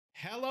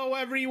Hello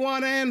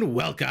everyone and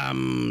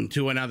welcome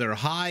to another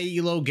high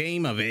elo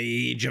game of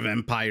Age of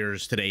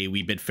Empires. Today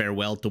we bid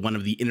farewell to one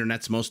of the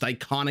internet's most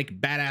iconic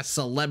badass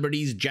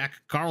celebrities,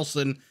 Jack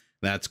Carlson.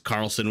 That's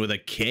Carlson with a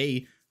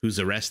K, whose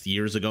arrest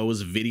years ago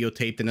was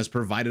videotaped and has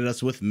provided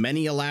us with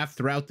many a laugh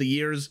throughout the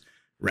years.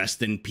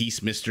 Rest in peace,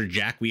 Mr.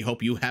 Jack. We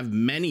hope you have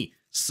many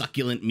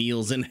succulent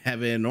meals in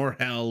heaven or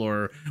hell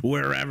or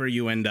wherever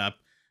you end up.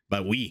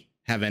 But we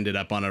have ended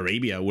up on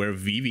Arabia, where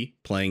Vivi,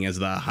 playing as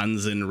the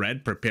Huns in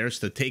red, prepares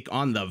to take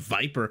on the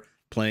Viper,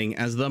 playing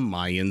as the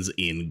Mayans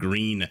in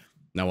green.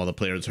 Now, while the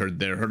players herd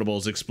their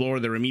herdables, explore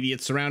their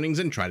immediate surroundings,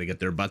 and try to get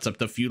their butts up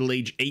to Feudal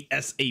Age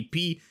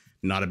ASAP,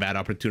 not a bad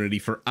opportunity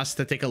for us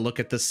to take a look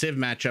at the Civ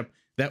matchup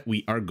that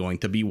we are going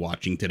to be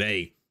watching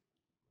today.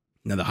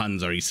 Now, the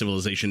Huns are a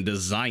civilization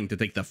designed to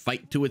take the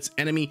fight to its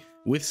enemy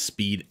with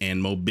speed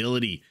and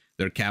mobility.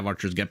 Their cav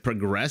archers get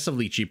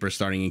progressively cheaper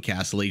starting in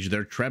Castle Age,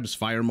 their trebs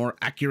fire more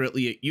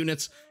accurately at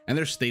units, and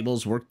their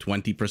stables work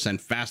 20%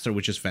 faster,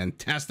 which is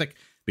fantastic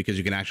because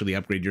you can actually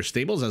upgrade your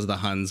stables as the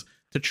Huns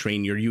to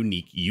train your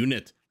unique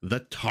unit,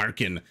 the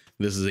Tarkin.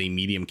 This is a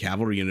medium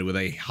cavalry unit with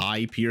a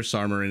high pierce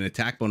armor and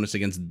attack bonus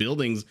against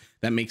buildings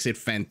that makes it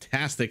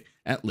fantastic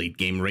at late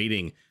game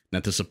raiding. Now,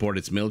 to support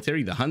its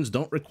military, the Huns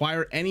don't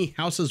require any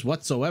houses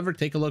whatsoever.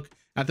 Take a look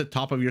at the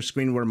top of your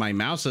screen where my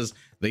mouse is.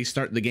 They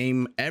start the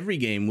game, every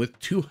game, with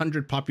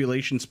 200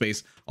 population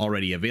space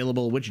already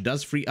available, which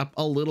does free up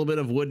a little bit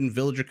of wood and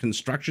villager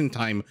construction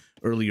time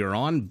earlier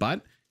on,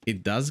 but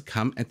it does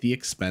come at the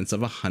expense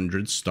of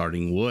 100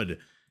 starting wood.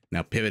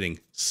 Now, pivoting,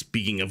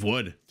 speaking of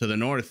wood, to the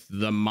north,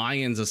 the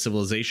Mayans, a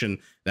civilization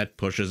that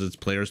pushes its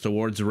players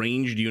towards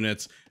ranged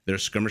units. Their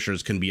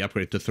skirmishers can be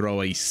upgraded to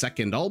throw a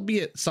second,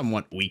 albeit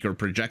somewhat weaker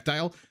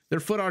projectile. Their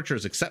foot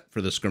archers, except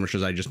for the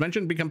skirmishers I just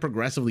mentioned, become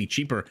progressively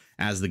cheaper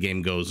as the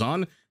game goes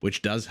on,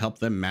 which does help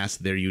them mass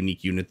their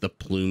unique unit, the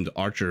plumed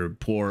archer.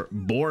 Poor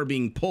boar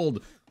being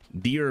pulled,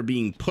 deer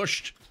being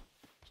pushed,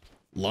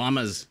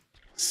 llamas,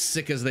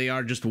 sick as they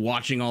are just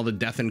watching all the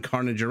death and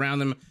carnage around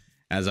them.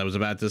 As I was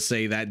about to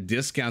say, that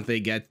discount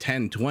they get,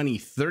 10, 20,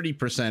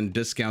 30%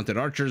 discounted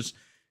archers,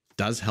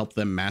 does help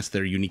them mass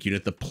their unique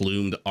unit, the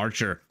plumed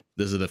archer.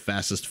 This is the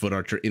fastest foot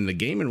archer in the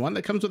game, and one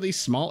that comes with a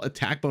small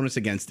attack bonus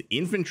against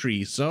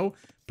infantry, so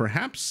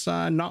perhaps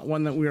not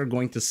one that we are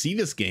going to see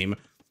this game.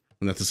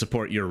 And that to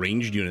support your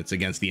ranged units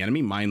against the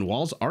enemy, Mayan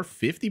walls are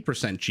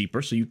 50%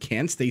 cheaper, so you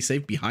can stay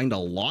safe behind a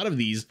lot of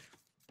these.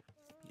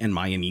 And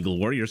Mayan Eagle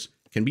warriors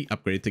can be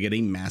upgraded to get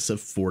a massive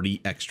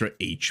 40 extra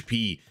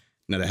HP.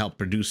 Now, to help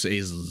produce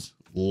as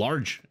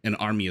large an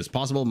army as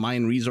possible,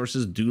 Mayan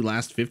resources do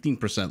last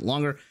 15%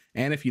 longer.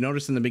 And if you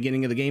notice in the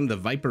beginning of the game, the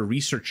Viper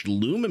researched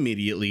loom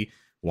immediately.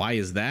 Why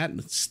is that?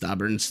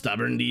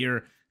 Stubborn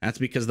deer. That's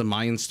because the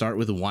Mayans start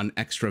with one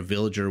extra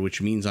villager,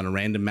 which means on a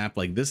random map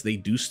like this, they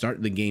do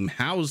start the game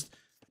housed,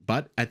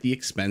 but at the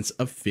expense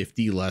of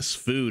 50 less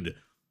food.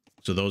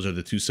 So those are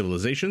the two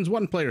civilizations.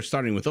 One player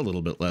starting with a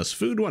little bit less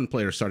food, one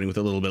player starting with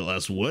a little bit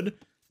less wood.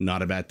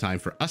 Not a bad time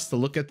for us to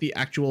look at the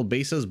actual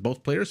bases.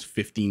 Both players,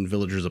 15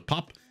 villagers a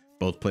pop.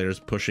 Both players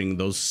pushing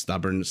those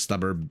stubborn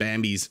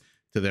Bambies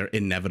to their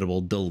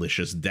inevitable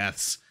delicious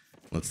deaths.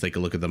 Let's take a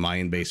look at the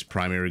Mayan base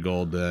primary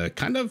gold.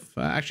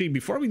 Actually,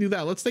 before we do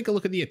that, let's take a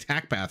look at the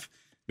attack path,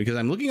 because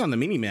I'm looking on the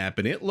mini map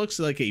and it looks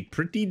like a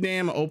pretty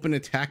damn open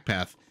attack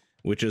path,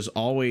 which is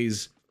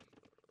always,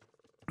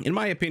 in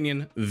my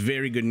opinion,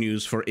 very good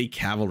news for a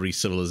cavalry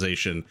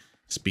civilization.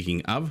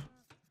 Speaking of,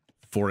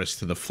 forest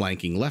to the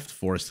flanking left,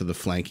 forest to the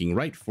flanking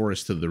right,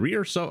 forest to the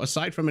rear. So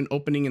aside from an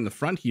opening in the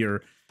front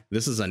here,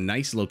 this is a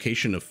nice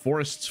location of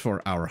forests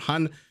for our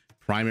Hun.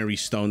 Primary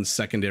stone,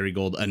 secondary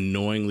gold,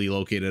 annoyingly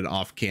located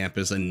off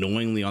campus,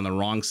 annoyingly on the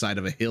wrong side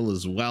of a hill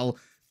as well.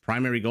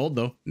 Primary gold,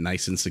 though,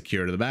 nice and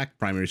secure to the back.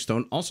 Primary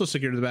stone, also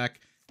secure to the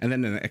back. And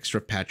then an extra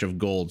patch of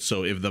gold.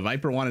 So if the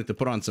Viper wanted to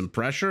put on some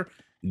pressure,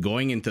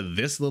 going into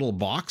this little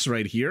box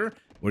right here,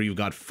 where you've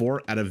got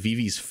 4 out of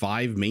Vivi's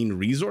 5 main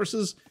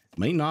resources,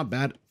 may not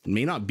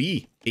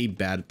be a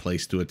bad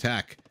place to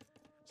attack.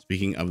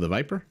 Speaking of the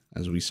Viper,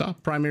 as we saw,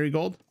 primary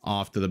gold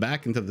off to the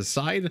back and to the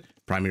side.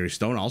 Primary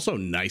stone also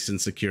nice and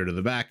secure to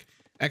the back.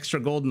 Extra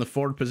gold in the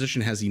forward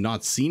position has he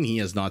not seen? He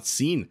has not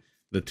seen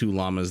the 2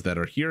 llamas that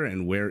are here.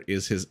 And where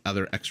is his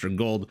other extra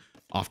gold?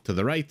 Off to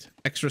the right.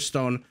 Extra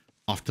stone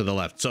off to the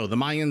left. So the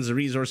Mayans'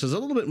 resources a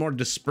little bit more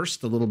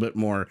dispersed, a little bit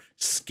more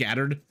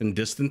scattered and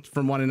distant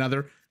from one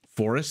another.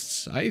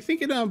 Forests, I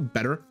think, in a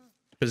better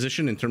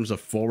position in terms of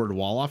forward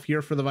wall off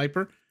here for the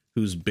Viper,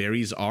 whose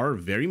berries are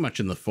very much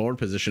in the forward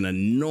position,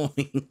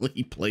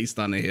 annoyingly placed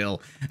on a hill.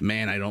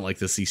 Man, I don't like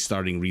to see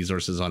starting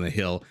resources on a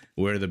hill.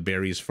 Where are the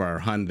berries for our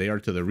Hun? They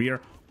are to the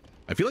rear.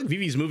 I feel like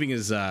Vivi's moving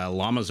his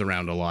llamas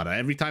around a lot.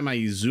 Every time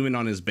I zoom in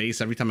on his base,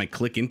 every time I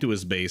click into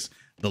his base,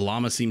 the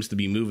llama seems to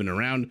be moving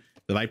around.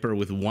 The Viper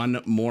with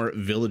 1 more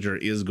villager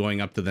is going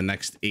up to the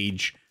next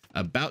age,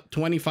 about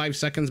 25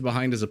 seconds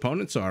behind his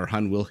opponent, so our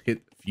Hun will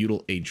hit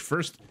Feudal Age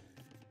first.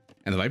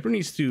 And the Viper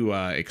needs to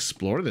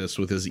explore this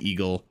with his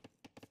Eagle.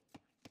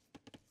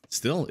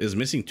 Still is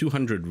missing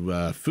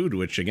 200 food,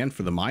 which again,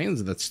 for the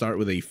Mayans that start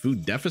with a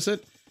food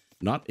deficit,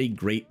 Not a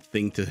great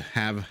thing to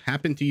have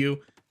happen to you.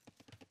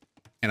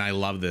 And I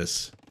love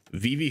this.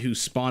 Vivi, who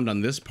spawned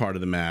on this part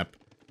of the map,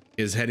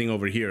 is heading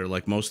over here,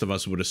 like most of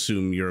us would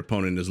assume your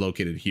opponent is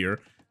located here.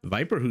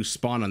 Viper, who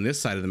spawned on this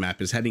side of the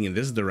map, is heading in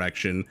this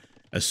direction,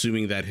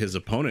 assuming that his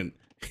opponent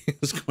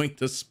is going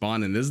to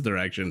spawn in this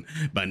direction.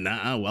 But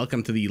nah,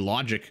 welcome to the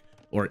logic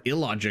or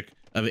illogic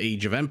of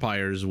Age of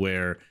Empires,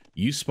 where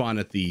you spawn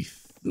at the,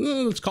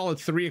 let's call it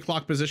 3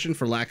 o'clock position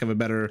for lack of a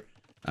better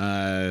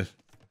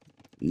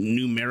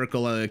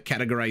numerical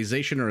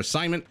categorization or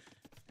assignment,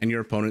 and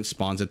your opponent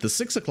spawns at the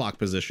 6 o'clock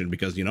position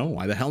because, you know,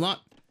 why the hell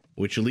not?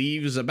 Which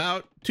leaves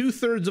about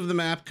 2/3 of the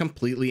map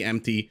completely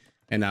empty.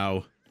 And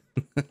now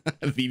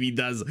Vivi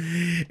does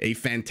a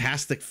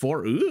Fantastic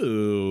Four.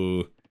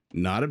 Ooh,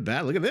 not a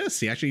bad. Look at this.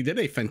 He actually did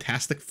a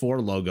Fantastic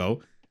Four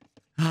logo.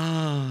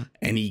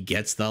 And he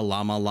gets the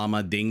llama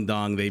llama ding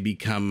dong. They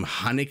become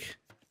Hunnic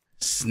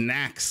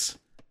snacks.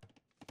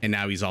 And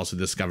now he's also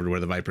discovered where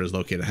the Viper is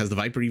located. Has the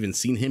Viper even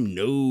seen him?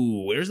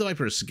 No. Where's the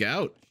Viper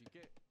scout?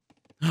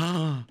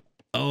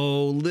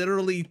 Oh,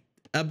 literally,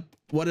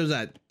 what is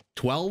that?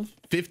 12,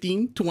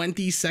 15,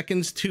 20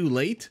 seconds too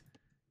late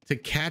to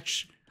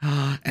catch.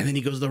 And then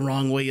he goes the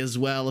wrong way as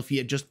well. If he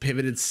had just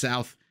pivoted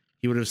south,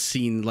 he would have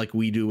seen, like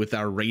we do with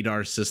our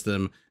radar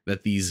system,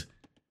 that these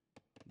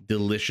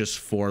delicious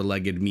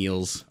 4-legged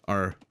meals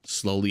are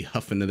slowly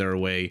huffing their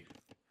way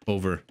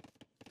over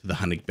to the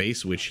Hunnic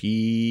base, which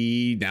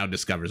he now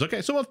discovers.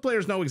 Okay, so both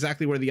players know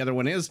exactly where the other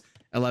one is.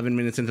 11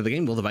 minutes into the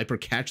game, will the Viper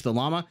catch the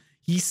llama?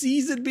 He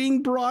sees it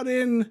being brought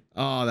in.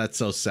 Oh, that's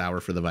so sour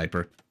for the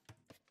Viper.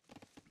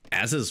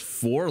 As his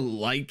 4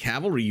 light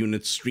cavalry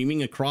units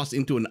streaming across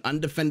into an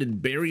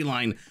undefended berry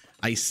line.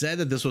 I said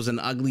that this was an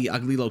ugly,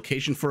 ugly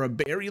location for a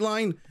berry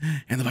line,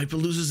 and the Viper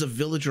loses a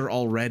villager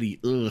already.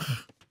 Ugh.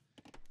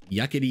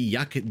 Yuckity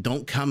yuck,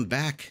 don't come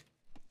back.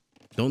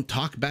 Don't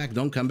talk back,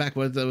 don't come back.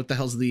 What the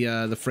hell's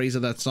the phrase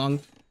of that song?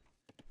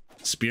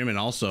 Spearman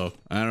also.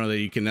 I don't know that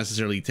you can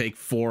necessarily take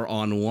 4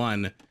 on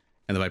 1,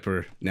 and the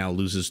Viper now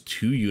loses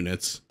 2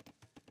 units.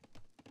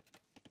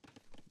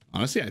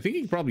 Honestly, I think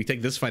he can probably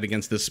take this fight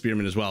against this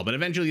Spearman as well. But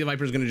eventually the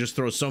Viper's going to just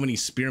throw so many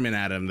Spearmen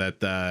at him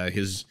that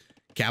his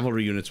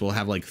cavalry units will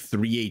have like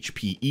 3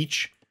 HP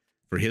each.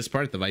 For his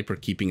part, the Viper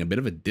keeping a bit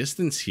of a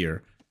distance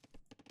here.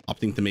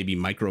 Opting to maybe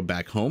micro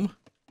back home.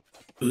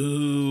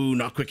 Ooh,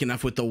 not quick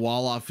enough with the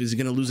wall off. Is he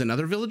going to lose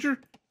another villager?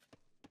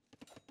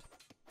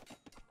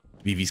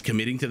 Vivi's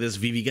committing to this.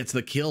 Vivi gets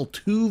the kill.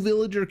 2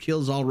 villager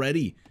kills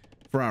already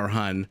for our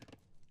Hun,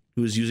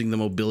 who is using the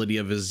mobility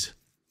of his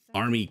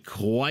army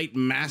quite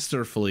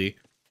masterfully.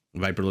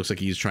 Viper looks like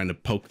he's trying to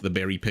poke the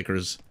berry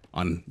pickers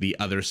on the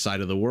other side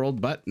of the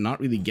world, but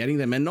not really getting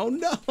them. And no,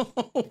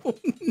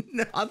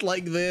 not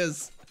like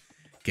this.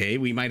 Okay,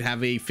 we might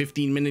have a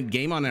 15-minute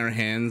game on our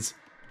hands.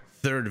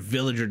 3rd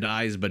villager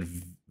dies, but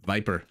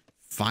Viper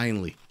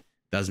finally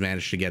does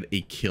manage to get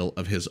a kill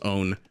of his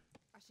own.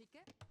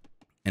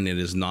 And it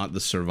is not the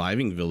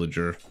surviving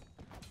villager.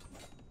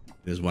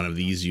 It is one of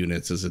these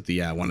units. Is it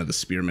the, one of the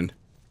spearmen?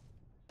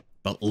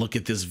 But look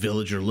at this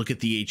villager. Look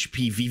at the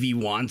HP. Vivi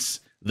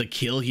wants the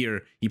kill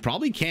here. He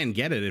probably can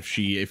get it if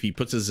he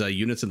puts his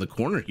units in the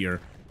corner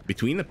here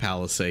between the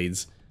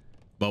palisades.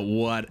 But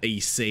what a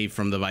save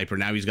from the Viper.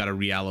 Now he's got to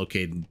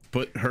reallocate.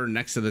 Put her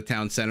next to the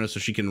town center so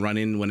she can run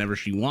in whenever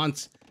she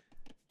wants.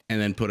 And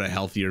then put a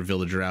healthier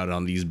villager out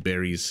on these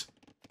berries.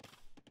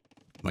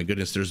 My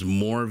goodness, there's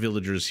more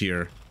villagers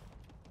here.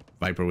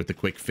 Viper with the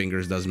quick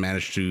fingers does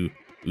manage to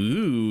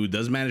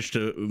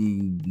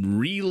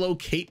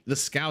relocate the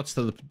scouts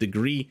to the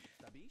degree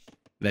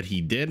that he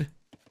did.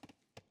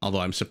 Although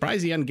I'm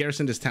surprised he hadn't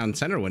garrisoned his town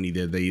center when he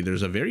did.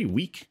 There's a very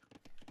weak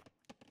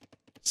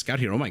scout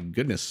here. Oh my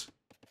goodness.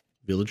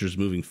 Villagers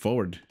moving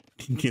forward.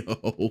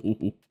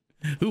 No.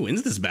 Who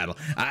wins this battle?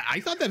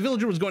 I thought that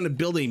villager was going to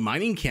build a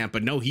mining camp,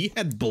 but no, he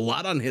had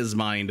blood on his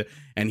mind,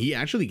 and he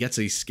actually gets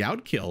a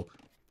scout kill.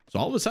 So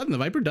all of a sudden, the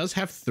Viper does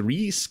have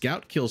 3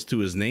 scout kills to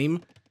his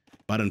name.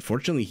 But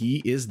unfortunately,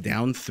 he is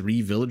down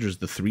 3 villagers,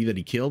 the 3 that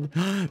he killed.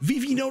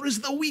 Vivi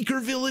noticed the weaker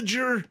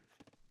villager.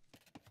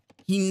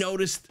 He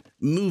noticed,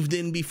 moved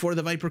in before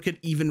the Viper could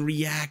even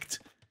react.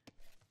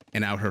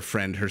 And now her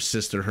friend, her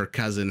sister, her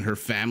cousin, her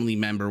family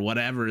member,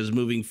 whatever, is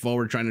moving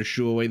forward, trying to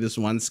shoo away this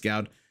one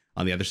scout.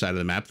 On the other side of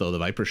the map, though, the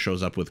Viper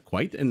shows up with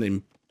quite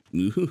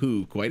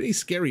a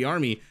scary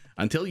army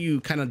until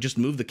you kind of just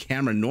move the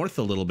camera north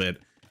a little bit.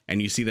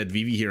 And you see that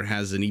Vivi here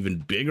has an even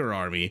bigger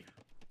army.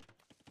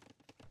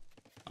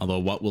 Although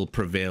what will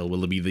prevail?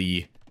 Will it be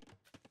the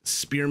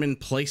spearman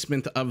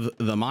placement of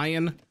the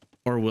Mayan,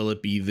 or will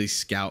it be the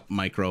scout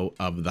micro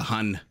of the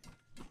Hun?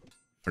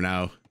 For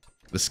now,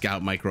 the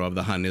scout micro of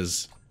the Hun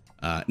is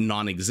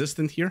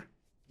non-existent here.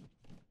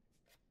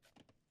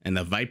 And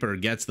the Viper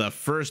gets the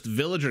first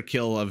villager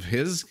kill of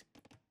his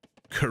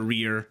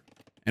career.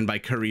 And by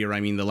career, I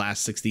mean the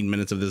last 16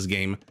 minutes of this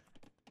game.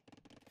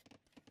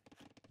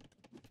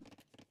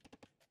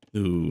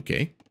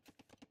 Okay.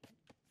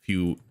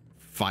 Few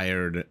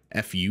fired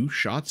FU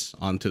shots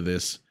onto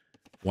this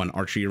one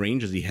archery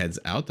range as he heads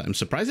out. I'm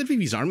surprised that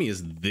Vivi's army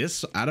is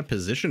this out of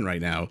position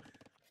right now.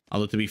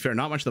 Although, to be fair,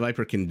 not much the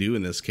Viper can do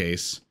in this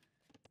case.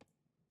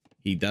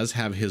 He does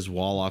have his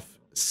wall off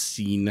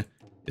scene.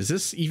 Is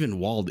this even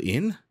walled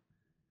in?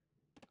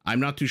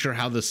 I'm not too sure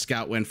how the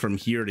scout went from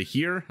here to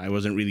here. I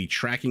wasn't really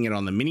tracking it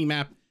on the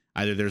mini-map.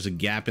 Either there's a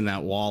gap in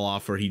that wall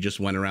off or he just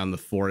went around the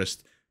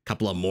forest. A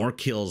couple of more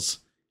kills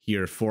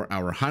here for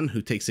our Hun,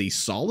 who takes a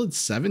solid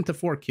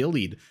 7-4 kill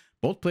lead.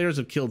 Both players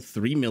have killed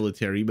 3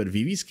 military, but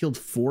Vivi's killed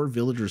 4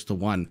 villagers to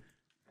 1.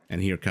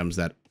 And here comes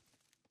that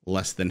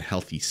less than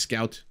healthy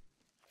scout.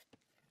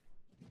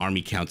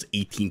 Army counts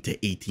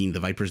 18-18. The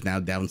Viper's now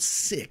down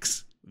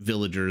 6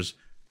 villagers.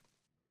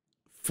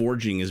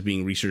 Forging is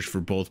being researched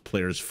for both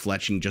players.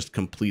 Fletching just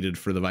completed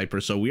for the Viper.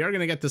 So we are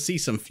going to get to see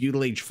some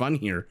Feudal Age fun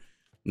here.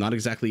 Not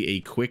exactly a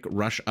quick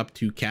rush up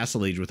to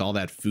Castle Age with all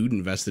that food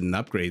invested in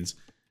upgrades.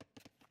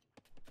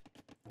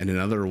 And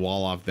another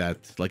wall off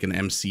that, like an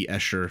MC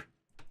Escher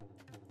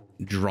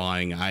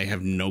drawing. I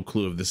have no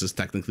clue if this is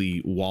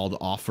technically walled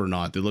off or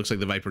not. It looks like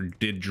the Viper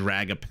did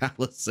drag a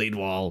palisade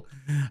wall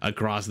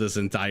across this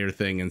entire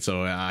thing. And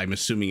so I'm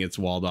assuming it's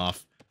walled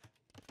off.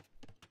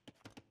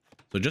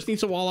 So just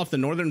needs to wall off the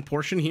northern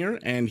portion here,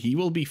 and he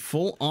will be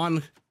full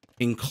on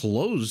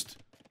enclosed.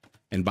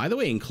 And by the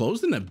way,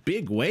 enclosed in a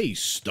big way.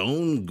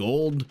 Stone,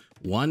 gold,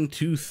 1,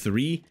 2,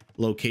 3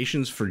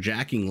 locations for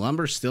jacking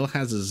lumber. Still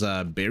has his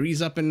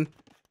berries up and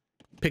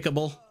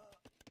pickable.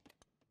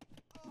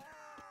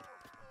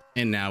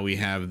 And now we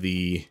have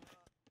the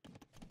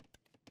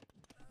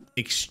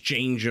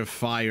exchange of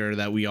fire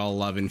that we all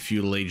love in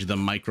Feudal Age. The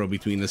micro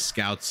between the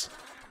scouts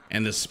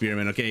and the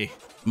spearmen. Okay.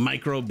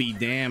 Micro be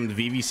damned.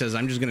 Vivi says,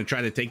 I'm just going to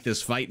try to take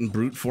this fight and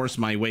brute force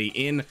my way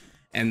in.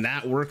 And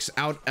that works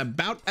out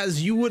about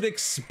as you would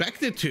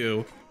expect it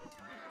to.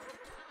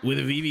 With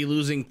Vivi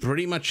losing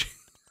pretty much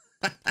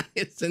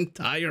its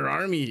entire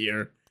army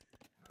here.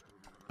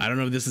 I don't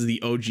know if this is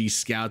the OG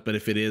scout, but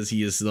if it is,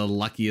 he is the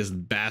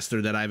luckiest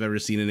bastard that I've ever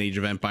seen in Age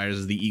of Empires.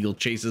 As the eagle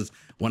chases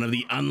one of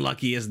the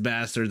unluckiest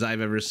bastards I've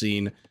ever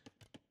seen.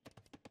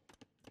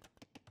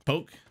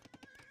 Poke.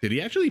 Did he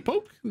actually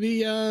poke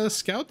the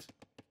scout?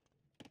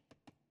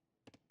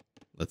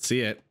 Let's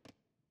see it.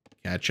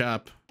 Catch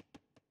up.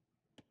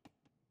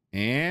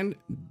 And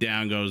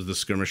down goes the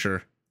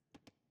skirmisher.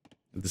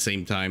 At the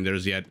same time,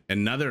 there's yet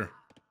another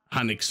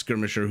Hunnic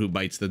skirmisher who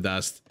bites the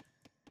dust.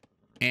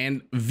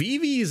 And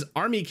Vivi's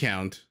army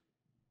count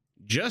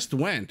just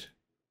went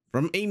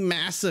from a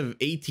massive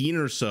 18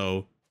 or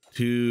so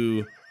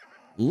to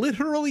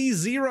literally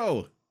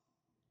 0.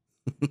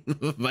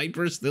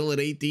 Viper still at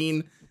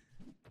 18.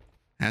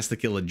 Has to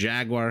kill a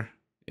jaguar.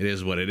 It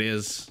is what it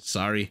is.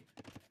 Sorry.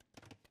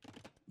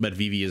 But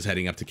Vivi is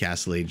heading up to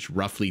Castle Age,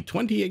 roughly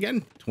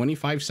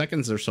 25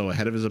 seconds or so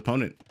ahead of his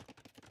opponent.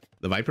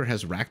 The Viper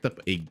has racked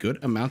up a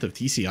good amount of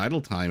TC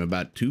idle time,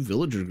 about 2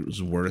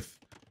 villagers worth.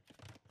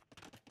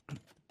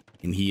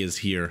 And he is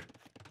here.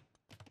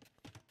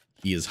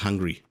 He is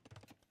hungry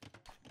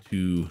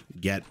to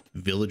get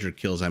villager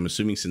kills, I'm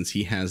assuming, since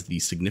he has the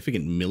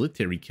significant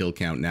military kill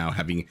count now,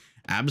 having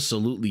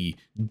absolutely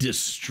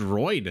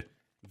destroyed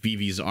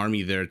Vivi's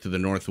army there to the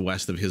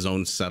northwest of his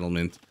own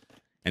settlement.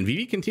 And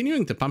Vivi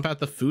continuing to pump out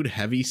the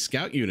food-heavy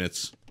scout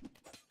units.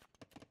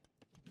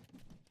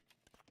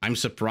 I'm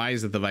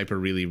surprised that the Viper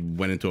really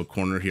went into a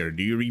corner here.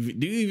 Do you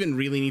even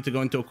really need to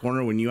go into a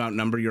corner when you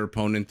outnumber your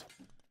opponent?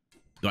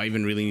 Do I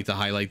even really need to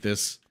highlight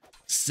this?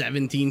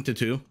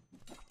 17-2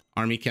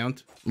 army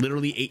count.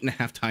 Literally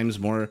 8.5 times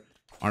more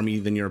army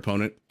than your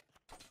opponent.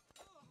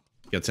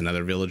 Gets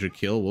another villager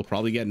kill. We'll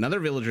probably get another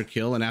villager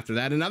kill, and after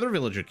that, another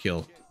villager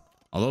kill.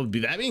 Although,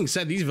 that being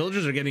said, these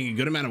villagers are getting a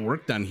good amount of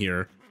work done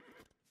here.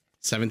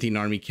 17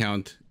 army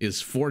count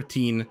is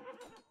 14.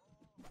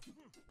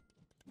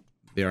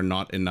 They are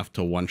not enough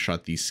to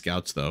one-shot these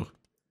scouts, though.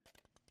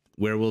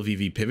 Where will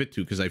Vivi pivot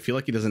to? Because I feel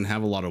like he doesn't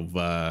have a lot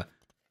of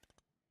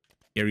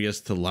areas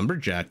to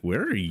lumberjack.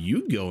 Where are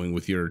you going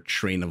with your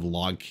train of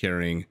log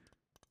carrying?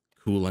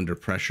 Cool under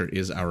pressure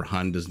is our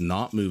Hun. Does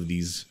not move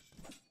these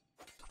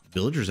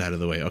villagers out of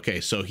the way.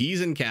 Okay, so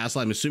he's in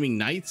castle. I'm assuming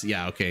knights.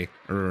 Yeah, okay.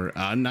 Or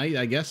a knight,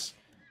 I guess.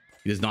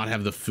 He does not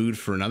have the food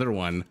for another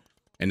one.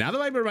 And now the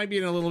Viper might be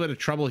in a little bit of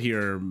trouble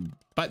here,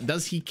 but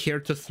does he care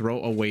to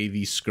throw away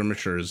these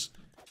skirmishers?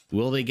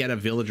 Will they get a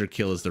villager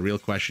kill is the real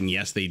question.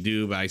 Yes, they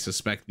do, but I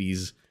suspect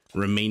these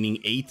remaining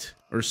 8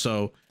 or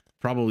so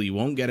probably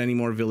won't get any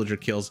more villager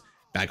kills.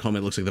 Back home,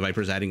 it looks like the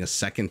Viper's adding a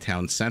second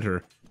town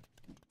center.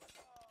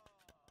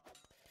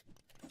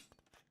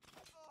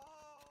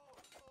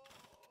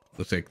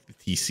 Looks like the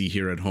TC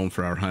here at home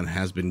for our Hun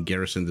has been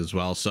garrisoned as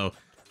well. So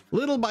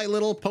little by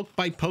little, poke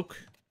by poke,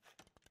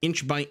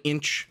 inch by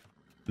inch,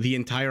 the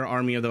entire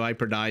army of the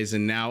Viper dies.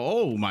 And now,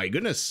 oh my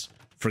goodness,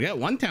 forget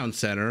one town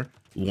center.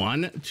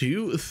 1,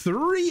 2,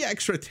 3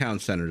 extra town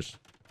centers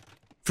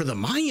for the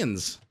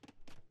Mayans.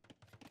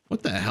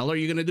 What the hell are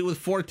you going to do with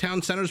 4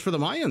 town centers for the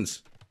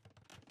Mayans?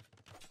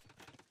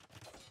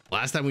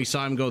 Last time we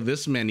saw him go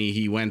this many,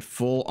 he went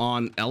full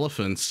on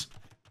elephants.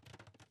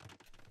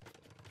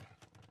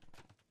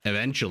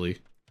 Eventually.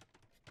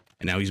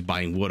 And now he's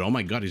buying wood. Oh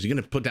my god, is he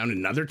going to put down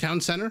another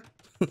town center?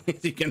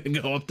 Is he going to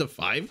go up to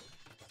 5?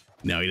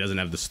 No, he doesn't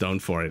have the stone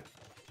for it.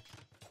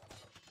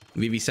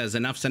 Vivi says,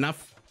 enough's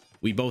enough.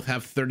 We both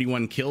have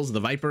 31 kills. The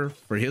Viper,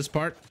 for his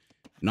part,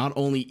 not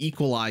only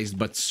equalized,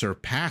 but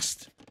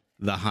surpassed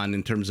the Hun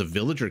in terms of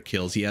villager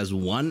kills. He has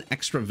 1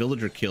 extra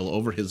villager kill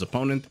over his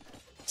opponent.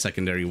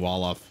 Secondary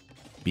wall-off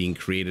being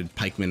created.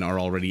 Pikemen are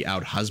already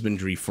out.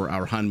 Husbandry for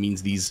our Hun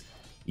means these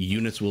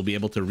units will be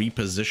able to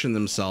reposition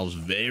themselves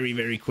very,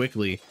 very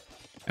quickly.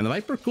 And the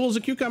Viper cools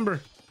a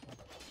cucumber.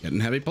 Getting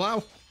heavy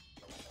plow.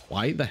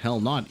 Why the hell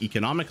not?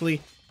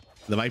 Economically,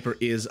 the Viper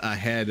is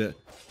ahead.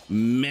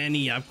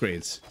 Many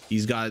upgrades.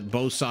 He's got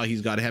bow saw,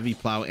 he's got heavy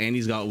plow, and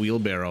he's got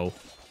wheelbarrow.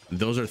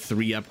 Those are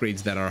 3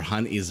 upgrades that our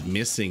Hun is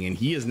missing, and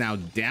he is now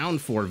down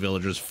 4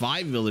 villagers,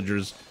 5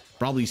 villagers,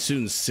 probably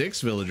soon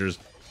 6 villagers.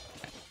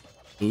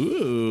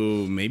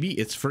 Ooh, maybe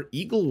it's for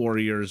Eagle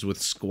Warriors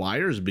with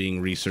Squires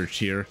being researched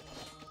here.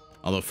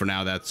 Although for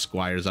now, that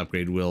Squires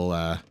upgrade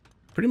will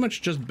pretty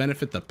much just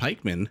benefit the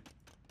pikemen.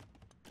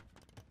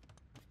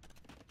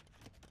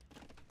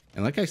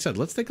 And like I said,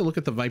 let's take a look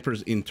at the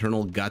Viper's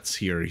internal guts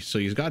here. So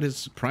he's got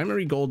his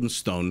primary golden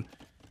stone,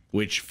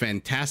 which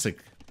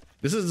fantastic.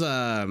 This is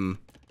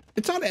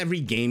it's not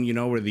every game, you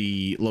know, where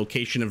the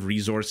location of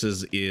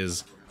resources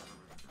is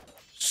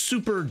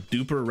super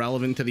duper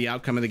relevant to the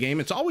outcome of the game.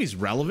 It's always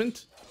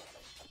relevant,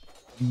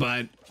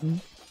 but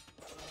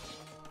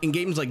in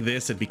games like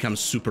this, it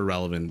becomes super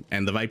relevant.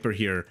 And the Viper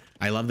here,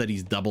 I love that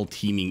he's double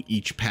teaming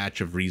each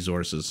patch of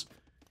resources,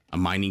 a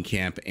mining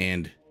camp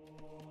and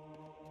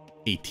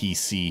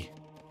ATC.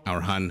 Our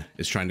Hun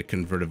is trying to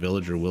convert a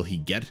villager. Will he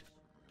get?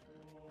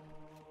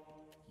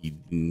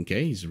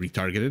 Okay, he's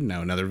retargeted.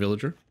 Now another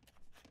villager.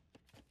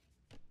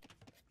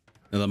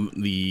 Now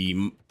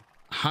the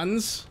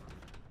Huns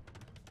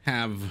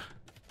have,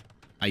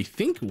 I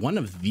think, one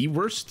of the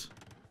worst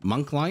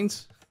monk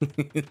lines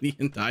in the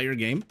entire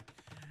game.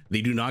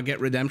 They do not get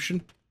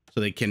redemption, so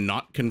they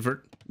cannot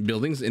convert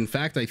buildings. In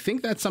fact, I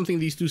think that's something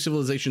these 2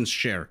 civilizations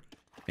share,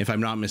 if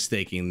I'm not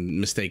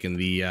mistaken.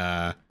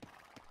 The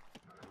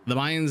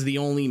Mayans, the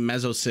only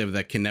Meso-Civ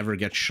that can never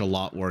get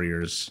Shalot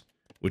Warriors,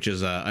 which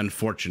is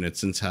unfortunate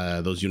since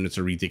those units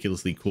are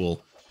ridiculously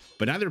cool.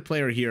 But neither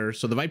player here,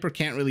 so the Viper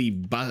can't really,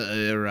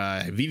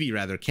 Vivi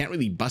rather, can't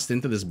really bust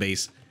into this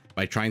base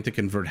by trying to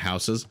convert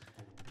houses.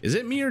 Is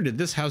it me, or did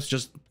this house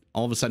just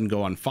all of a sudden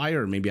go on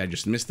fire? Or maybe I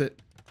just missed it.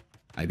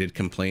 I did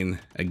complain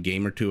a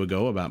game or 2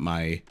 ago about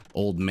my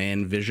old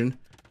man vision.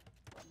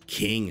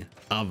 King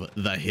of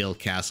the Hill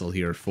Castle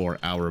here for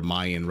our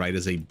Mayan, right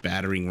as a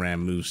battering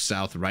ram moves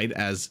south, right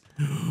as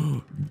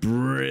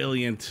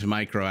brilliant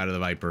micro out of the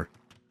Viper.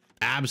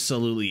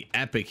 Absolutely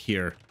epic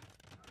here.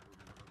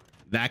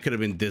 That could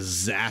have been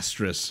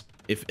disastrous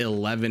if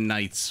 11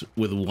 knights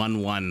with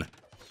 1-1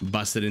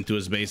 busted into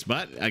his base,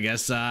 but I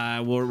guess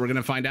we're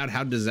gonna find out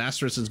how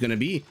disastrous it's gonna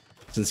be,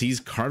 since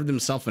he's carved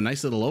himself a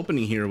nice little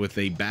opening here with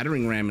a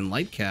battering ram and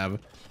light cav.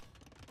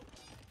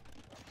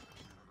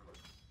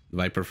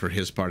 Viper, for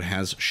his part,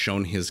 has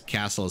shown his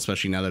castle,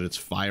 especially now that it's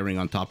firing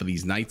on top of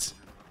these knights.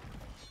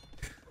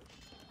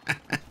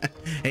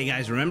 Hey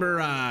guys,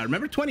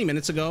 remember 20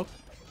 minutes ago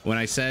when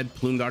I said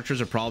plumed archers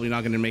are probably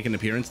not going to make an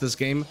appearance this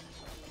game?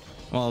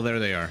 Well, there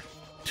they are.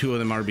 2 of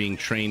them are being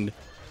trained.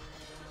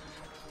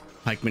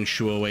 Pikemen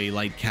shoo away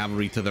light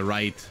cavalry to the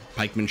right.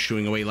 Pikemen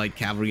shooing away light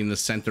cavalry in the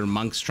center.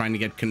 Monks trying to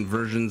get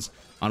conversions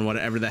on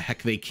whatever the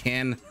heck they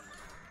can.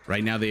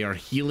 Right now they are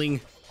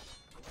healing.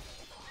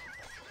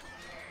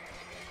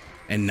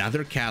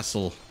 Another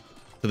castle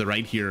to the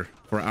right here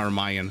for our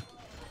Mayan.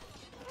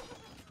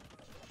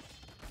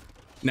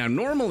 Now,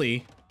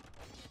 normally,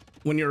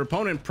 when your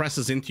opponent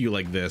presses into you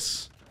like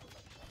this,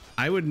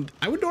 I would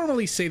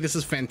normally say this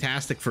is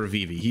fantastic for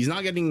Vivi. He's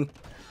not getting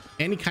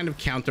any kind of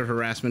counter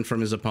harassment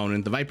from his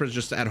opponent. The Viper's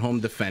just at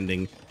home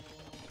defending.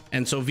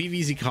 And so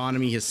Vivi's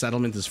economy, his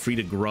settlement, is free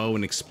to grow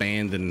and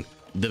expand and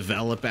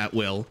develop at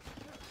will.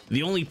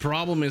 The only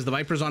problem is the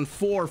Viper's on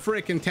 4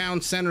 frickin' town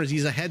centers.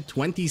 He's ahead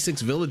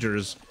 26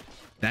 villagers.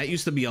 That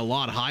used to be a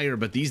lot higher,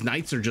 but these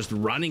knights are just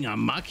running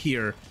amok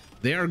here.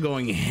 They are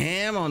going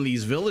ham on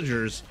these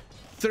villagers.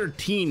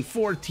 13,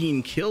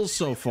 14 kills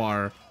so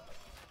far.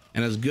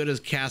 And as good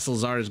as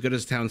castles are, as good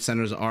as town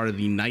centers are,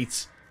 the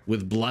knights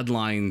with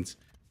bloodlines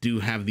do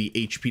have the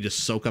HP to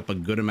soak up a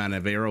good amount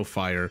of arrow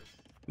fire.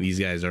 These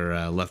guys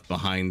are left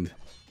behind.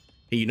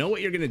 Hey, you know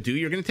what you're going to do?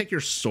 You're going to take your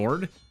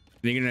sword and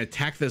you're going to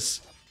attack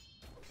this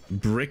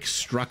brick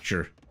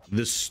structure,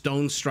 this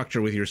stone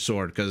structure with your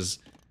sword, because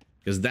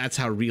that's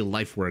how real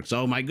life works.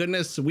 Oh my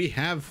goodness, we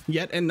have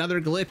yet another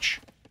glitch.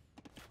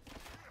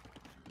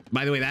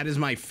 By the way, that is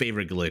my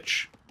favorite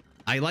glitch.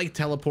 I like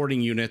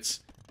teleporting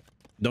units,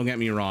 don't get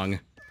me wrong.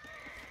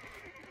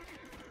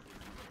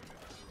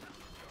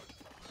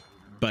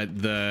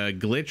 But the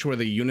glitch where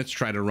the units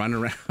try to run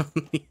around,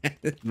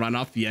 run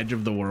off the edge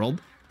of the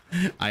world,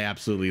 I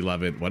absolutely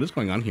love it. What is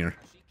going on here?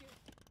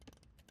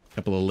 A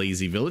couple of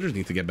lazy villagers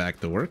need to get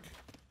back to work,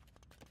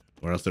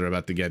 or else they're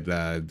about to get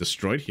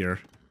destroyed here.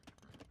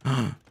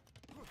 The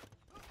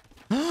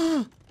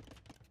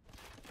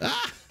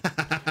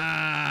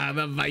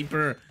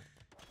Viper.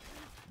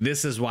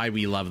 This is why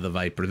we love the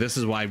Viper. This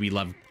is why we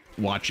love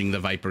watching the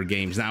Viper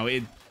games. Now,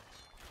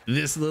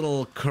 this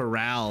little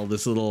corral,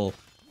 this little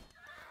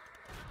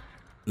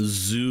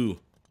zoo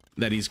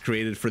that he's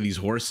created for these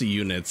horsey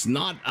units,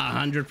 not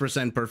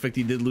 100% perfect.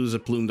 He did lose a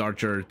plumed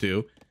archer or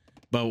two,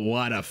 but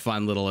what a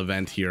fun little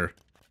event here.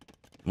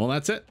 Well,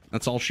 that's it.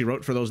 That's all she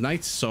wrote for those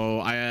knights. So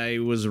I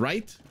was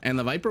right, and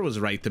the Viper was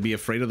right to be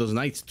afraid of those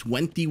knights.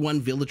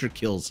 21 villager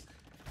kills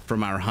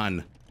from our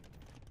Hun.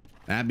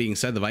 That being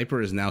said, the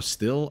Viper is now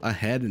still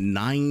ahead,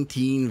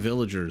 19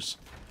 villagers.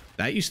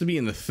 That used to be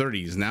in the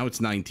 30s. Now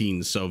it's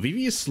 19. So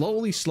Vivi is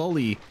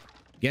slowly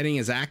getting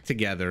his act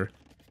together.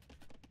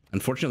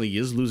 Unfortunately, he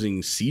is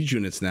losing siege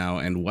units now.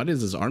 And what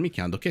is his army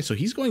count? Okay, so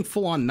he's going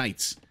full on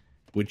knights,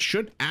 which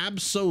should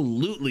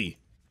absolutely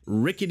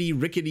rickety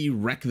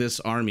wreck this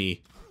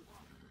army.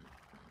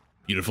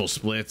 Beautiful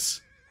splits.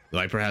 The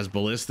Viper has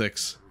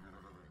ballistics.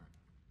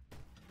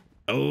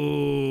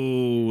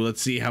 Oh,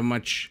 let's see how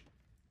much.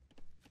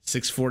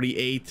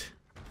 648,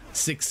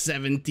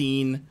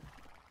 617,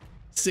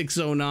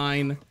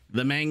 609.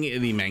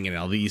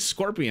 The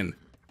Scorpion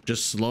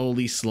just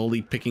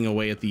slowly picking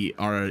away at the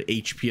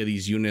HP of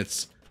these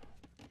units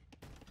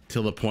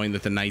till the point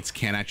that the knights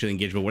can't actually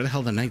engage. But where the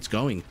hell are the knights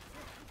going?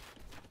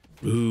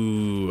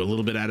 Ooh, a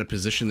little bit out of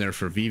position there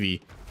for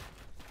Vivi.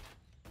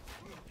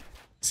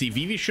 See,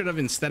 Vivi should have,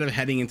 instead of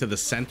heading into the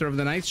center of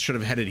the knights, should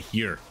have headed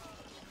here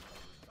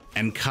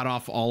and cut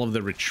off all of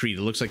the retreat.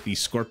 It looks like the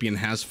Scorpion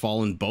has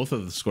fallen. Both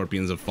of the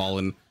Scorpions have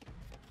fallen.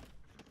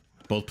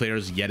 Both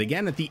players yet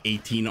again at the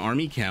 18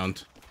 army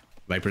count.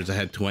 Viper's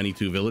ahead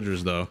 22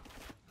 villagers though.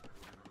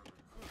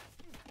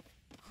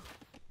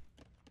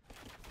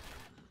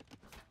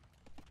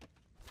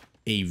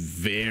 A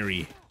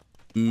very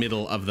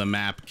middle of the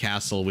map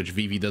castle, which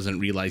Vivi doesn't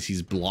realize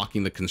he's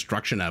blocking the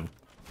construction of.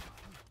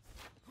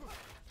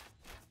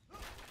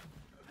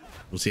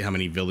 We'll see how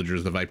many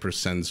villagers the Viper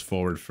sends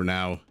forward for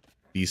now.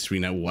 These three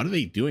now, what are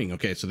they doing?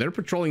 Okay, so they're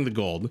patrolling the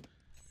gold.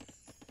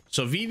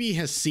 So Vivi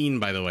has seen,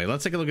 by the way,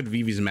 let's take a look at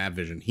Vivi's map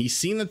vision. He's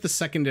seen that the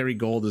secondary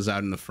gold is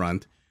out in the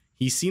front.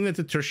 He's seen that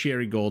the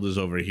tertiary gold is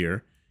over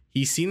here.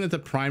 He's seen that the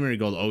primary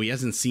gold, oh, he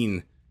hasn't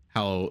seen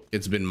how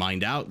it's been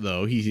mined out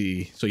though. So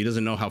he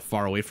doesn't know how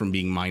far away from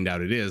being mined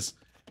out it is.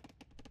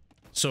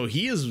 So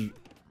he is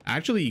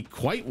actually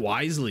quite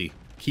wisely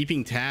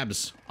keeping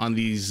tabs on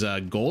these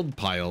gold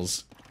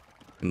piles.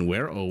 And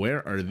where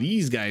are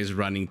these guys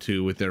running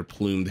to with their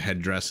plumed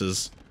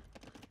headdresses?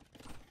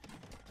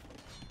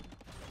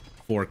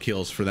 4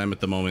 kills for them at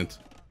the moment.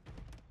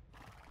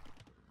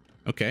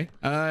 Okay.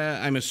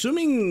 I'm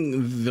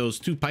assuming those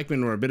 2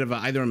 pikemen were a bit of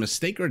either a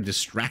mistake or a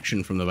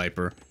distraction from the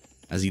Viper,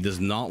 as he does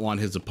not want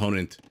his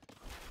opponent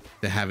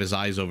to have his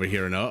eyes over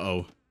here. And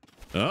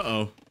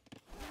uh-oh.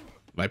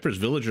 Viper's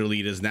villager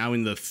lead is now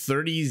in the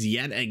 30s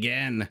yet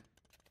again.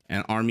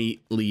 And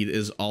army lead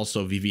is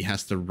also, Vivi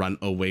has to run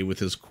away with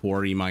his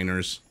quarry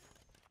miners.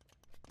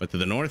 But to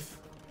the north,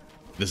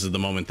 this is the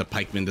moment the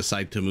pikemen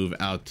decide to move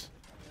out.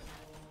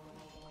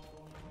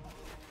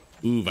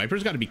 Ooh,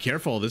 Viper's got to be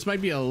careful. This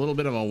might be a little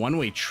bit of a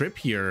one-way trip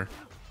here.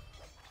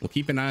 We'll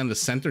keep an eye on the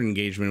center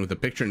engagement with the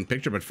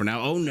picture-in-picture, but for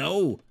now, oh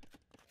no!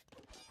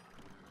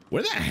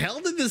 Where the hell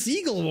did this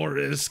Eagle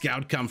Warrior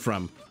Scout come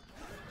from?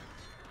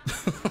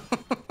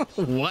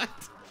 What?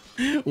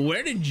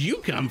 Where did you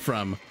come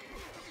from?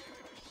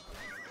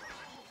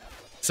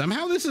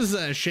 Somehow this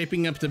is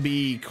shaping up to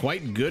be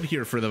quite good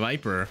here for the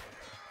Viper.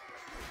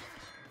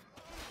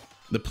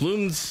 The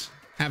plumes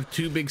have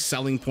 2 big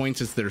selling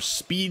points. It's their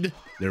speed,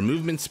 their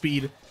movement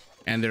speed,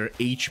 and their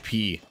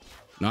HP.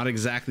 Not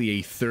exactly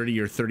a 30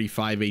 or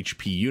 35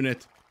 HP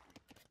unit.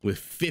 With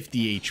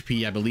 50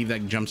 HP, I believe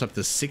that jumps up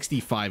to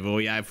 65. Oh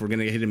yeah, if we're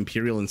gonna hit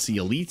Imperial and see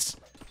elites.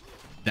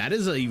 That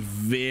is a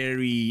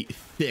very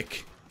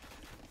thick,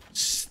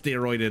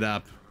 steroided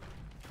up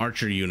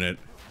archer unit.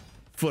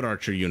 Foot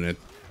archer unit.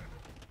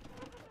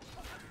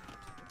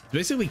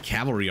 Basically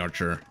cavalry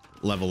archer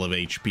level of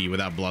HP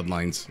without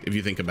bloodlines, if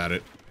you think about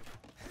it.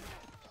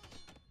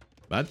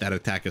 But that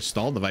attack is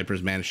stalled. The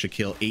Vipers managed to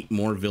kill 8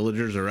 more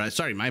villagers, or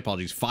sorry, my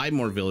apologies, 5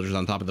 more villagers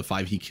on top of the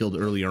 5 he killed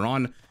earlier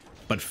on.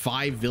 But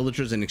 5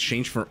 villagers in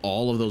exchange for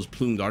all of those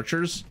plumed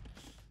archers.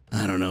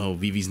 I don't know.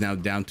 Vivi's now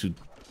down to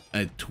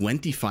a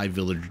 25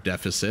 villager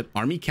deficit.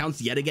 Army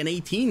counts yet again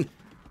 18.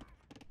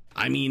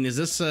 I mean, is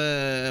this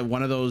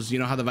one of those, you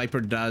know how the Viper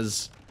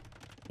does,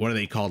 what are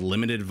they called,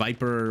 limited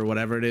Viper or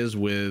whatever it is,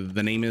 with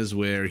the name is,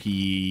 where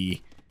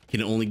he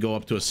can only go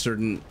up to a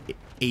certain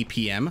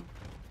APM,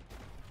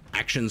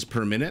 actions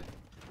per minute?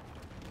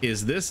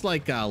 Is this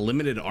like a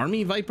limited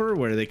army Viper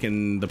where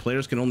the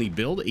players can only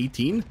build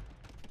 18?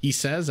 He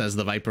says, as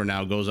the Viper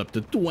now goes up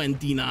to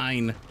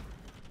 29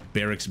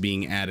 barracks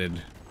being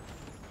added.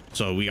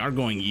 So we are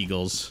going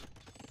Eagles.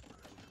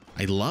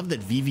 I love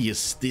that Vivi is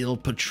still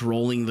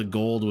patrolling the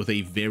gold with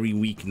a very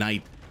weak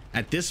knight.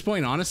 At this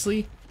point,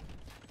 honestly,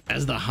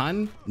 as the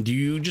Hun, do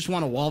you just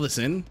want to wall this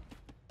in?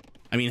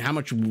 I mean, how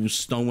much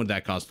stone would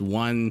that cost?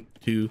 1,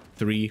 2,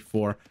 3,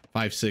 4,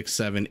 5, 6,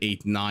 7,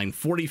 8, 9,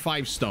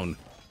 45 stone.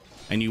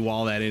 And you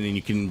wall that in and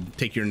you can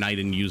take your knight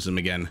and use them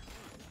again.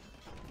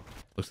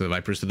 Looks like the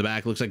Viper's to the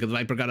back. Looks like the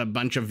Viper got a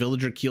bunch of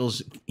villager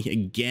kills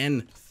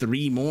again.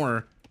 3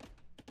 more.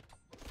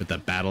 But the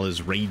battle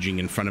is raging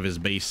in front of his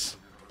base.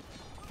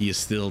 He is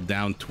still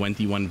down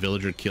 21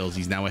 villager kills.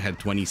 He's now ahead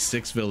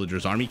 26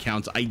 villagers. Army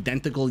counts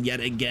identical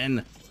yet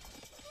again.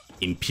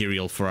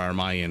 Imperial for our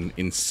Mayan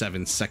in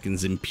 7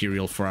 seconds.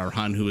 Imperial for our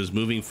Hun, who is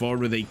moving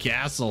forward with a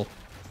castle.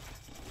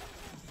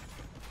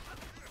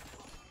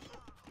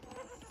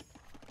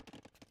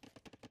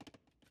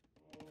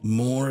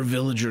 More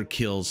villager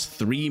kills.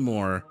 3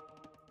 more.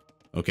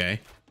 Okay.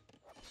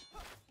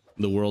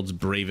 The world's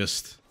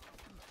bravest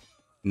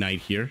knight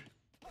here.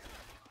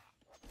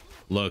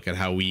 Look at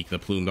how weak the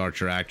plumed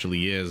archer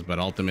actually is, but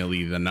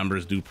ultimately the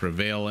numbers do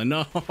prevail. And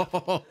no,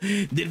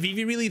 did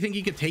Vivi really think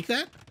he could take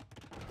that?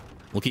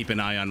 We'll keep an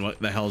eye on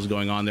what the hell is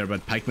going on there,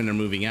 but pikemen are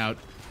moving out.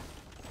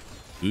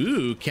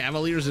 Ooh,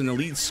 cavaliers and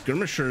elite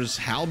skirmishers,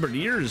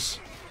 halberdiers.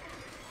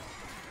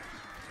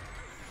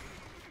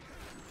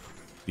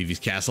 Vivi's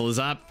castle is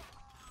up.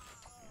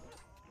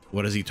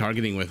 What is he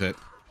targeting with it?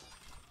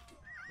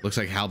 Looks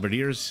like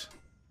halberdiers.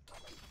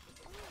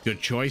 Good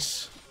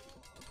choice.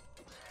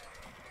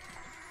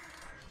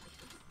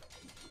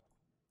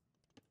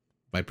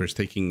 Viper's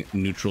taking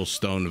neutral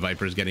stone.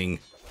 Viper's getting...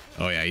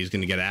 Oh yeah, he's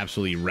going to get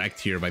absolutely wrecked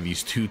here by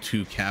these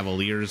 2-2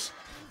 cavaliers.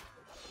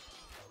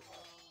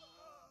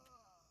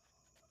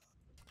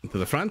 To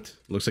the front.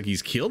 Looks like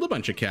he's killed a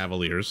bunch of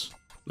cavaliers.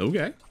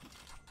 Okay.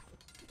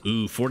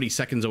 Ooh, 40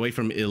 seconds away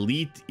from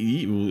elite...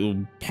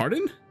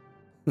 Pardon?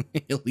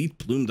 Elite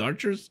plumed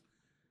archers?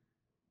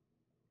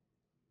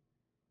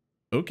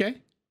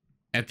 Okay.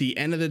 At the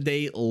end of the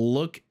day,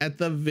 look at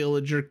the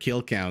villager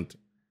kill count.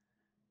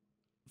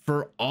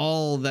 For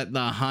all that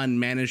the Hun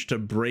managed to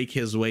break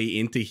his way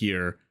into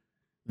here,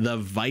 the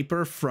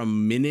Viper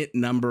from minute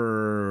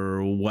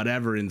number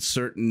whatever, in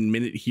certain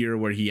minute here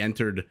where he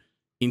entered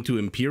into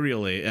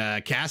Imperial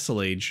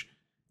Castle Age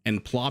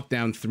and plopped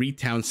down 3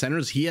 town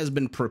centers, he has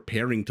been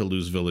preparing to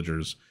lose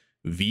villagers.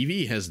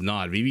 Vivi has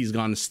not. Vivi's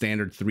gone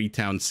standard 3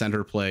 town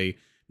center play,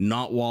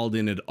 not walled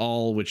in at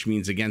all, which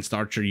means against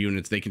archer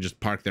units, they can just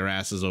park their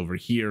asses over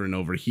here and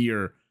over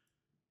here,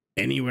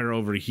 anywhere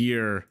over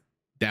here,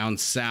 down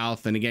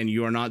south. And again,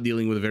 you are not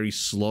dealing with very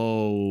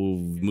slow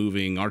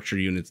moving archer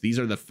units. These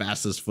are the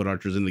fastest foot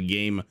archers in the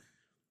game.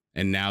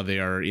 And now they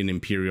are in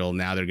Imperial.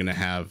 Now they're going to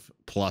have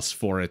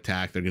 +4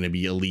 attack. They're going to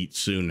be elite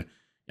soon.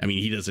 I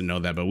mean, he doesn't know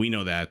that, but we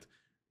know that.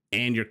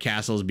 And your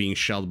castle is being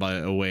shelled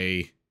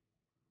away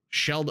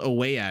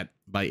at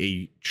by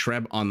a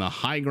Treb on the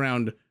high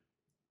ground.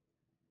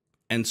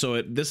 And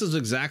so this is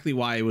exactly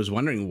why I was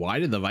wondering, why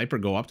did the Viper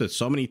go up to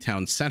so many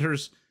town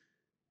centers?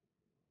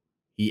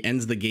 He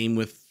ends the game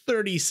with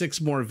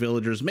 36 more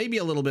villagers, maybe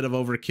a little bit of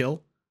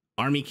overkill.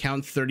 Army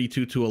count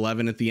 32 to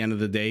 11 at the end of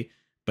the day,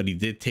 but he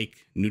did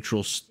take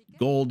neutral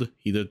gold.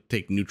 He did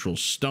take neutral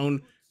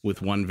stone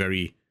with 1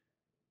 very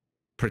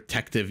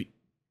protective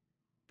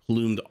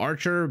plumed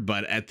archer.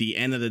 But at the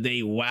end of the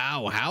day,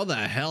 wow, how the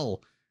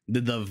hell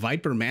did the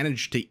Viper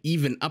manage to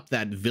even up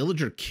that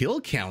villager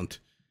kill count?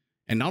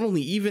 And not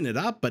only even it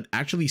up, but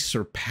actually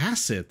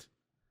surpass it.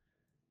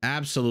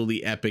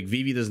 Absolutely epic.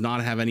 Vivi does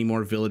not have any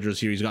more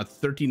villagers here. He's got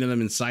 13 of them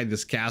inside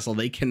this castle.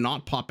 They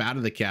cannot pop out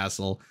of the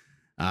castle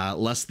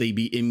lest they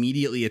be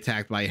immediately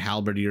attacked by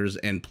halberdiers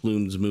and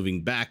plumes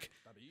moving back.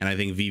 And I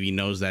think Vivi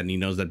knows that, and he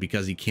knows that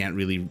because he can't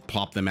really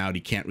pop them out,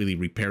 he can't really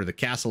repair the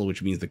castle,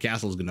 which means the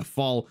castle is going to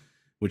fall,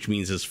 which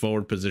means his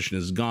forward position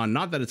is gone.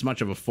 Not that it's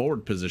much of a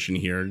forward position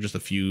here, just a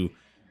few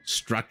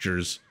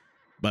structures.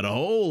 But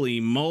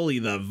holy moly,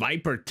 the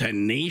Viper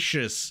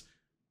tenacious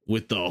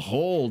with the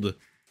hold.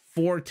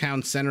 4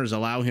 town centers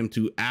allow him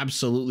to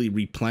absolutely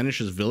replenish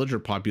his villager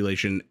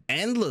population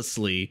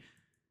endlessly.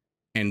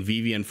 And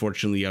Vivi,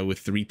 unfortunately, with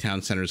 3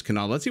 town centers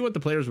cannot. Let's see what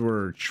the players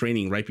were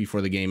training right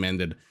before the game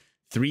ended.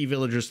 3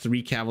 villagers,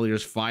 3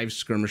 cavaliers, 5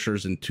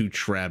 skirmishers, and 2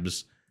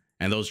 trebs.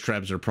 And those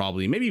trebs are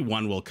probably, maybe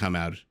 1 will come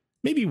out.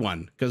 Maybe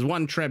 1, because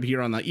 1 treb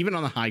here on the, even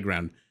on the high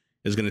ground,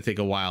 is going to take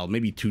a while.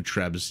 Maybe 2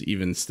 trebs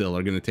even still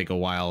are going to take a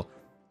while.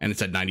 And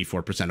it's at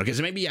 94%. Okay,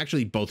 so maybe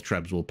actually both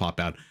trebs will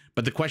pop out.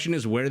 But the question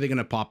is, where are they going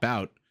to pop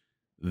out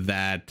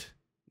that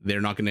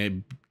they're not going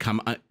to come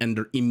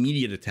under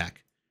immediate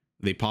attack?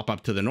 They pop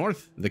up to the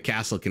north, the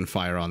castle can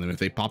fire on them. If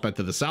they pop out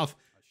to the south,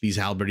 these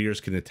halberdiers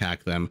can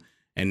attack them.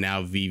 And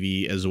now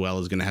Vivi as well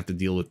is going to have to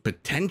deal with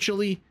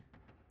potentially...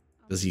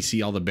 Does he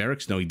see all the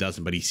barracks? No, he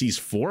doesn't. But he sees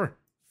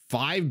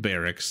 5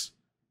 barracks.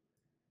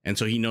 And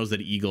so he knows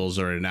that eagles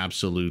are an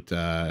absolute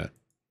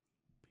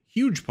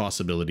huge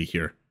possibility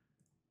here.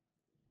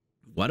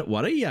 What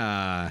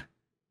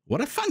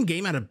a fun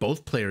game out of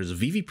both players.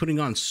 Vivi putting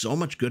on so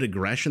much good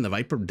aggression. The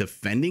Viper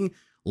defending,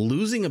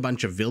 losing a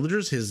bunch of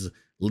villagers. His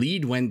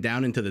lead went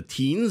down into the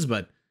teens,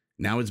 but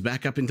now it's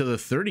back up into the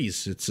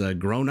 30s. It's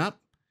grown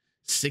up.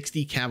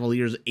 60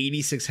 cavaliers,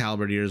 86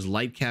 halberdiers,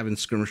 light cav and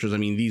skirmishers. I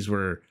mean, these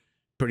were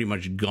pretty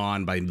much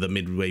gone by the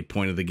midway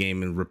point of the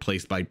game and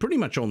replaced by pretty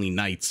much only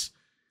knights.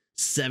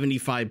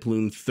 75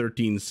 plume,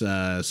 13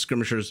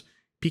 skirmishers.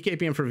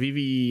 PKPM for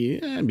Vivi,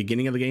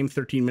 beginning of the game,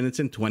 13 minutes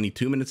in,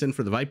 22 minutes in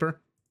for the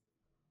Viper.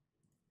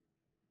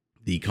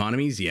 The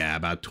economies, yeah,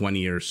 about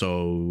 20 or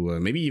so,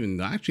 maybe even,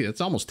 actually,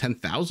 that's almost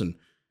 10,000.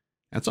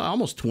 That's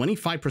almost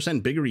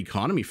 25% bigger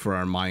economy for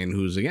our Mayan,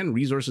 whose, again,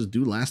 resources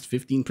do last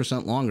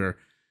 15% longer.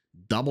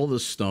 Double the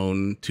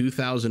stone,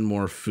 2,000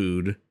 more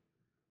food.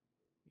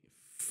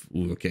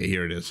 Ooh, okay,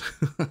 here it is.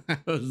 I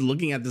was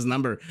looking at this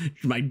number.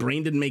 My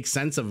brain didn't make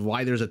sense of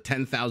why there's a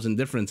 10,000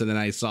 difference, and then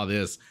I saw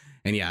this.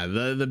 And yeah,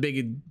 the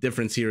big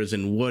difference here is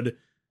in wood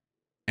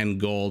and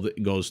gold.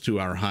 It goes to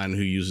our Hun,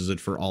 who uses it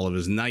for all of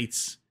his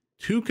knights.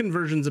 2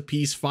 conversions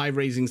apiece, 5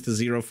 raisings to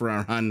 0 for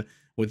our Hun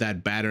with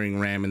that battering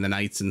ram and the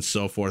knights and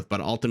so forth.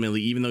 But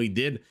ultimately, even though he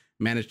did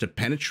manage to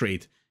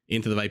penetrate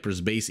into the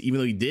Viper's base, even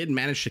though he did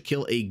manage to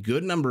kill a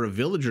good number of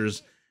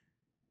villagers,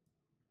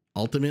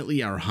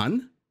 ultimately our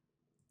Hun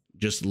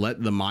just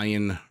let the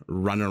Mayan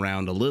run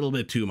around a little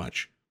bit too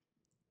much.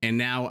 And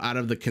now, out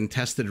of the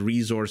contested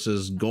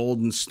resources, gold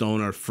and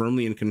stone are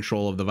firmly in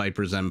control of the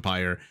Viper's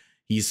empire.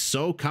 He's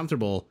so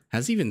comfortable.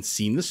 Has he even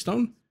seen the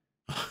stone?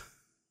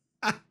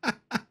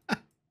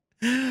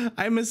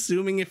 I'm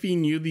assuming if he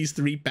knew these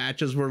 3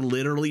 patches were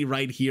literally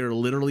right here,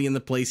 literally in the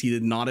place he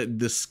did not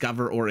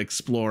discover or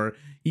explore,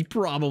 he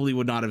probably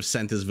would not have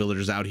sent his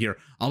villagers out here.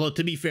 Although,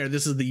 to be fair,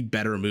 this is the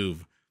better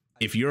move.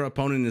 If your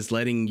opponent is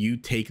letting you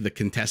take the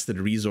contested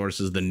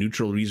resources, the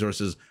neutral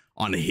resources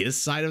on his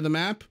side of the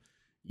map,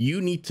 you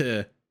need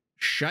to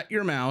shut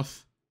your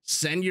mouth,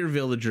 send your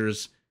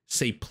villagers,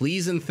 say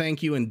please and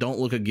thank you, and don't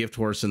look a gift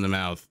horse in the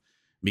mouth.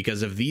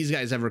 Because if these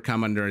guys ever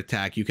come under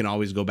attack, you can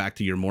always go back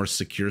to your more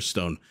secure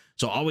stone.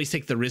 So always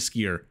take the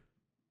riskier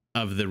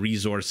of the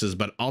resources.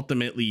 But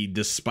ultimately,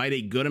 despite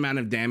a good amount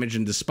of damage,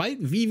 and despite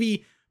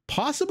Vivi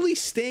possibly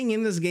staying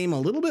in this game a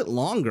little bit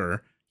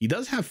longer, he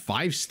does have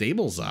 5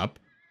 stables up.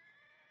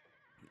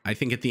 I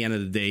think at the end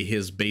of the day,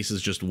 his base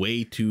is just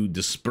way too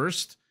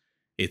dispersed.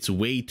 It's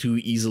way too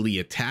easily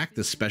attacked,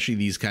 especially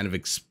these kind of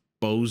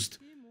exposed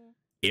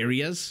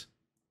areas.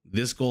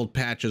 This gold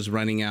patch is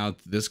running out.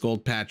 This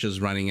gold patch is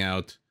running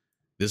out.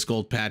 This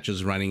gold patch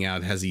is running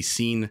out. Has he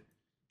seen?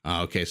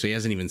 Okay, so he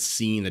hasn't even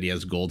seen that he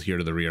has gold here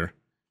to the rear.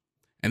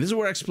 And this is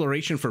where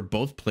exploration for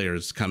both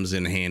players comes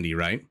in handy,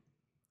 right?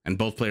 And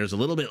both players a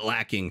little bit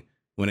lacking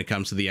when it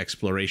comes to the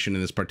exploration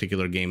in this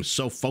particular game.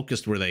 So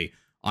focused were they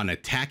on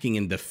attacking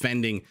and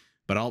defending,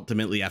 but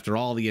ultimately, after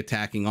all the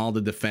attacking, all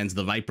the defense,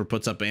 the Viper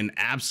puts up an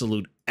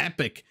absolute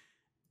epic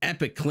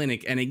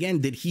clinic. And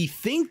again, did he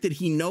think, did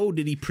he know,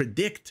 did he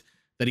predict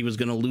that he was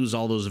going to lose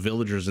all those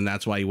villagers? And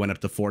that's why he went up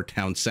to 4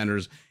 town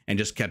centers and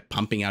just kept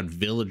pumping out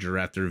villager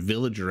after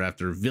villager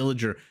after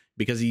villager,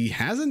 because he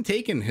hasn't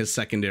taken his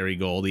secondary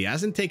gold. He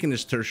hasn't taken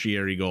his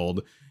tertiary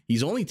gold.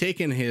 He's only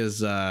taken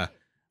his,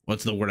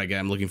 what's the word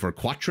I'm looking for?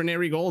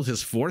 Quaternary gold,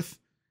 his 4th,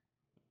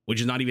 which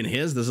is not even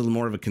his. This is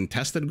more of a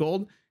contested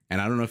gold. And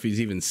I don't know if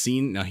he's even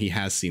seen. No, he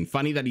has seen.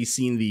 Funny that he's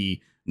seen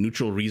the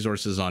neutral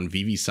resources on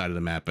Vivi's side of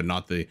the map, but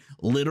not the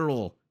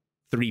literal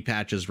 3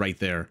 patches right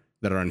there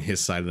that are on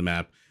his side of the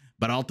map.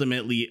 But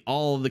ultimately,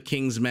 all the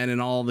King's men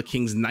and all the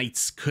King's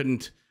knights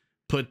couldn't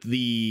put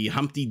the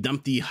Humpty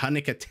Dumpty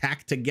Hunnic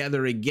attack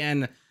together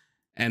again.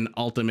 And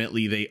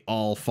ultimately, they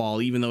all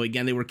fall, even though,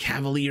 again, they were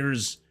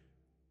cavaliers.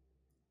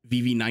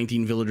 Vivi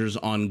 19 villagers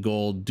on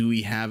gold. Do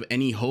we have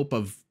any hope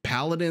of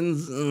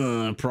paladins?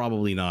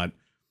 Probably not.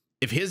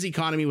 If his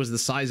economy was the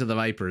size of the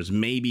Vipers,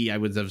 maybe I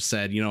would have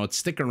said, you know,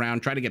 stick around,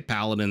 try to get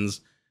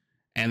paladins.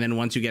 And then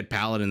once you get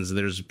paladins,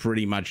 there's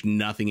pretty much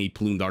nothing a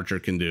plumed archer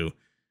can do.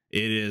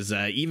 It is,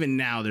 even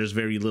now, there's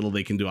very little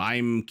they can do.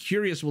 I'm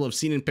curious, we'll have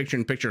seen in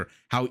picture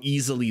how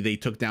easily they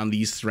took down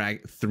these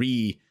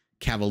 3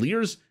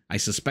 cavaliers. I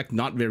suspect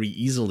not very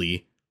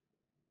easily.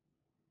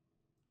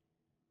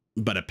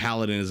 But a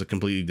paladin is a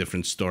completely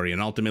different story.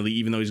 And ultimately,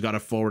 even though he's got a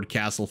forward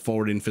castle,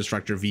 forward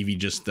infrastructure, Vivi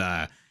just,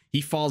 he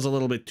falls a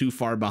little bit too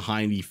far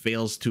behind. He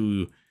fails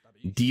to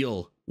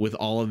deal with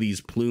all of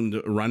these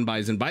plumed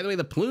run-bys. And by the way,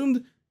 the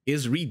plumed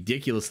is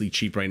ridiculously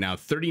cheap right now.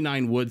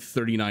 39 wood,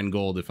 39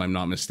 gold, if I'm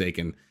not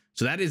mistaken.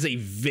 So that is a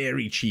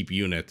very cheap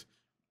unit.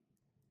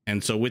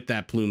 And so with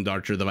that plumed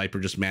archer, the Viper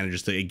just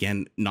manages to,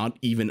 again, not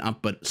even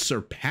up, but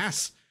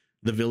surpass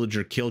the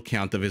villager kill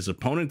count of his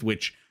opponent,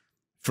 which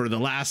for the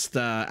last,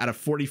 out of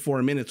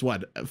 44 minutes,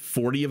 what,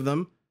 40 of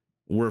them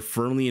were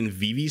firmly in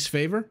Vivi's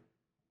favor?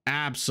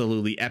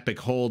 Absolutely epic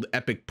hold,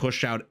 epic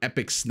push out,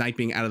 epic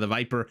sniping out of the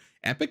Viper,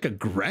 epic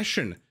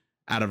aggression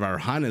out of our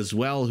Hun as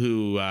well,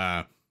 who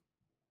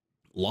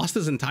lost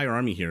his entire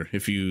army here,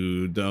 if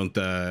you don't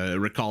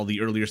recall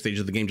the earlier stage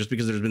of the game, just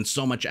because there's been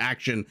so much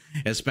action,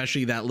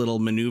 especially that little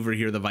maneuver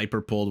here the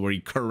Viper pulled where he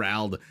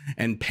corralled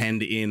and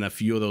penned in a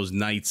few of those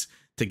knights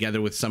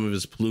together with some of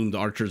his plumed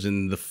archers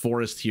in the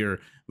forest here,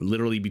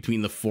 literally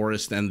between the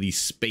forest and the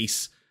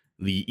space,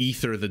 the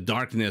ether, the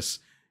darkness.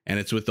 And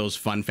it's with those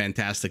fun,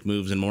 fantastic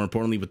moves, and more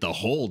importantly, with the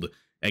hold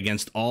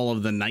against all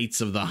of the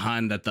Knights of the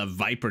Hun, that the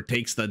Viper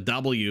takes the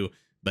W,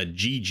 but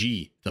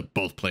GG to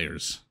both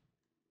players.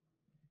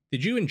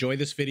 Did you enjoy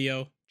this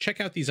video?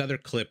 Check out these other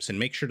clips and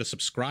make sure to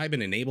subscribe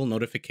and enable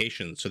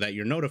notifications so that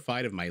you're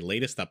notified of my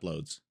latest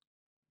uploads.